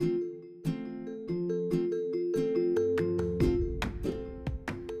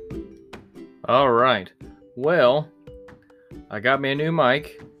All right. Well, I got me a new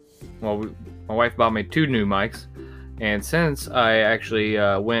mic. Well, my wife bought me two new mics. And since I actually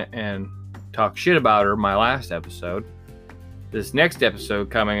went and talked shit about her my last episode, this next episode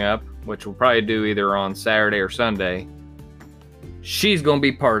coming up, which we'll probably do either on Saturday or Sunday, she's going to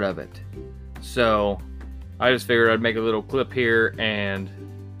be part of it. So I just figured I'd make a little clip here and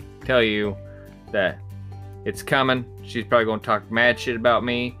tell you that it's coming. She's probably going to talk mad shit about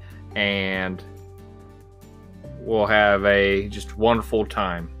me, and we'll have a just wonderful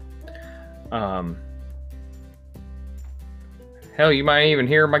time. Hell, you might even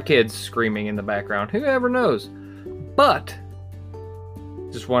hear my kids screaming in the background. Whoever knows? But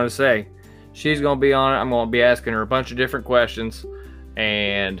just want to say, she's going to be on it. I'm going to be asking her a bunch of different questions,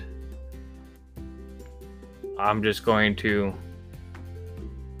 and I'm just going to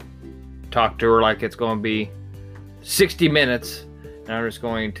talk to her like it's going to be 60 minutes, and I'm just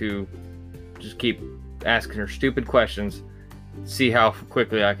going to just keep asking her stupid questions, see how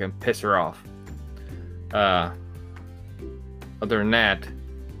quickly I can piss her off. Other than that,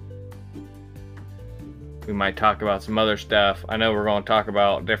 we might talk about some other stuff. I know we're going to talk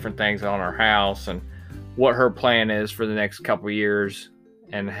about different things on our house and what her plan is for the next couple years,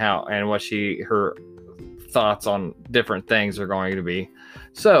 and how and what her thoughts on different things are going to be.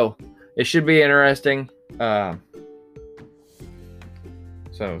 So it should be interesting. So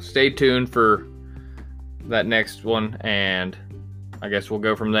stay tuned for that next one, and I guess we'll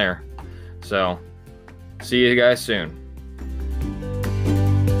go from there. So see you guys soon.